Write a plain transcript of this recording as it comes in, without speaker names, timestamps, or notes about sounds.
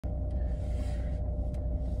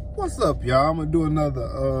What's up, y'all? I'm gonna do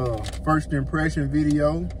another first impression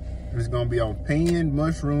video. It's gonna be on pan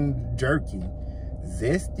mushroom jerky,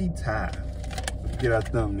 ZestyThai. Let's get our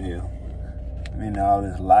thumbnail. I mean, all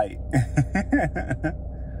this light.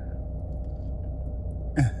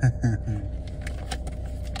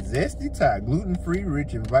 ZestyThai, gluten-free,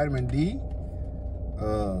 rich in vitamin D,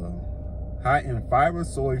 high in fiber,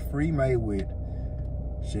 soy-free, made with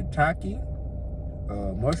shiitake.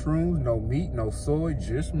 Mushrooms, no meat, no soy,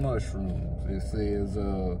 just mushrooms. It says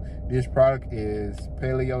this product is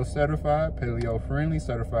paleo certified, paleo friendly,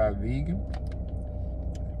 certified vegan.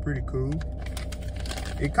 Pretty cool.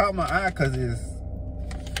 It caught my eye because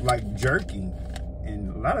it's like jerky,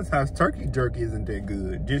 and a lot of times turkey jerky isn't that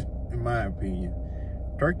good, just in my opinion.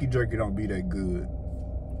 Turkey jerky don't be that good,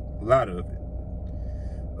 a lot of it.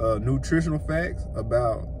 Nutritional facts: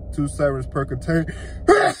 about 2 servings per container.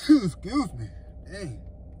 Excuse me. Dang.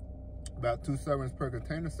 About 2 servings per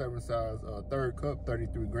container, serving size, third cup,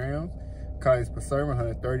 33 grams. Calories per serving,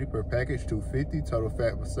 130 per package, 250. Total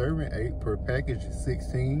fat per serving, 8 per package,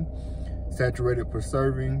 16. Saturated per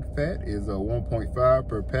serving fat is 1.5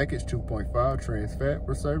 per package, 2.5. Trans fat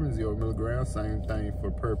per serving, 0 milligrams. Same thing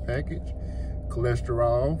for per package.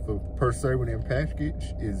 Cholesterol for per serving in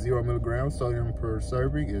package is 0 milligrams. Sodium per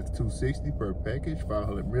serving is 260 per package,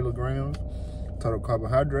 500 milligrams. Total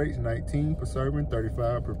carbohydrates, 19 per serving,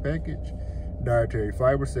 35 per package. Dietary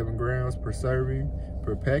fiber, 7 grams per serving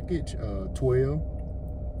per package, 12.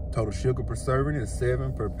 Total sugar per serving is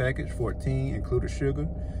 7 per package, 14 included sugar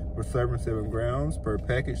per serving, 7 grams per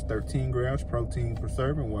package, 13 grams. Protein per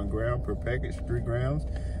serving, 1 gram per package, 3 grams.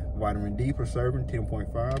 Vitamin D per serving,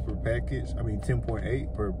 10.5 per package.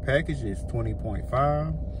 10.8 per package is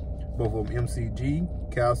 20.5. Both of them mcg.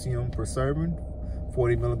 Calcium per serving,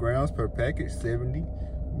 40 milligrams per package, 70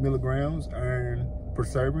 milligrams. Iron per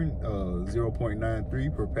serving, 0.93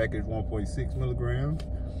 per package, 1.6 milligrams.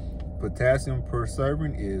 Potassium per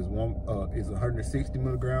serving is 160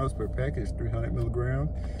 milligrams per package, 300 milligrams.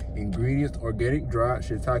 Ingredients: organic dried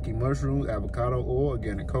shiitake mushrooms, avocado oil,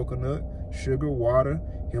 organic coconut, sugar, water,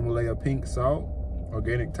 Himalaya pink salt,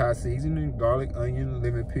 organic Thai seasoning, garlic, onion,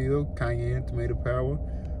 lemon peel, cayenne, tomato powder,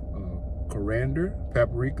 coriander,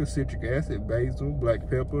 paprika, citric acid, basil, black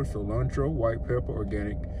pepper, cilantro, white pepper,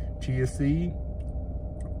 organic chia seed,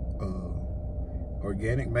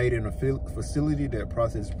 organic, made in a facility that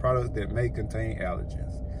processes products that may contain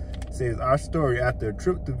allergens. It says, our story: after a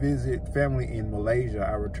trip to visit family in Malaysia,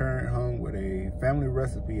 I returned home with a family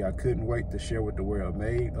recipe I couldn't wait to share with the world.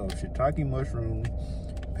 Made of shiitake mushrooms,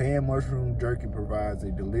 pan mushroom jerky provides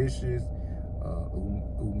a delicious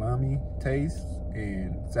umami taste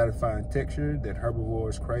and satisfying texture that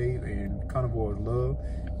herbivores crave and carnivores love.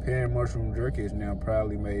 Pan mushroom jerky is now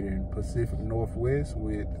proudly made in Pacific Northwest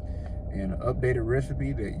with an updated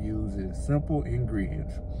recipe that uses simple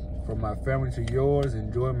ingredients. From my family to yours,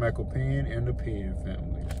 enjoy Michael Pan and the Pan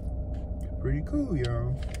family. Pretty cool,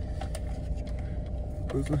 y'all.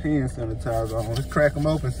 Put some hand sanitizer on. Let's crack them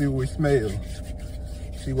open, see what we smell.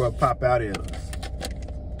 See what pop out at us.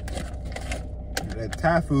 That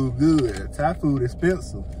Thai food good. That Thai food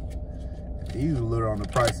expensive. These are a little on the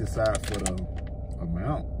pricey side for the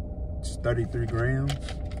amount. It's 33 grams.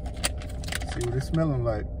 See what it's smelling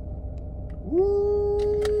like.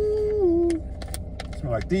 Woo!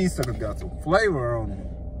 Smell like these suckers got some flavor on them.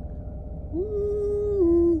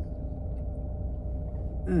 Woo!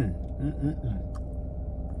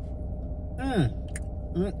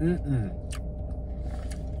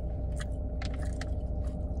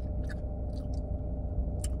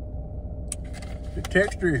 The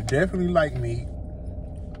texture is definitely like meat.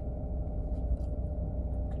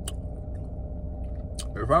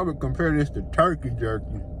 If I would compare this to turkey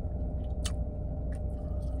jerky,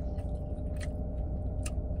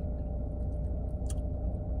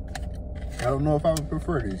 I don't know if I would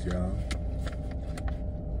prefer this, y'all.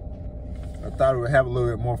 I thought it would have a little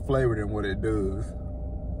bit more flavor than what it does.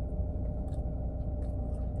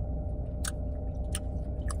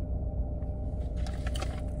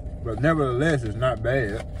 But nevertheless, it's not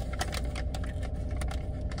bad.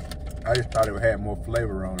 I just thought it would have more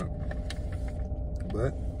flavor on it.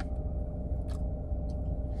 But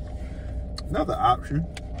another option.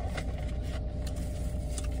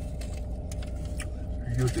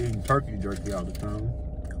 I'm used to eating turkey jerky all the time.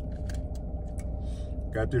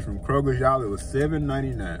 Got this from Kroger's, y'all. It was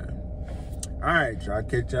 $7.99. All right, y'all.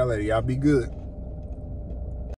 Catch y'all later. Y'all be good.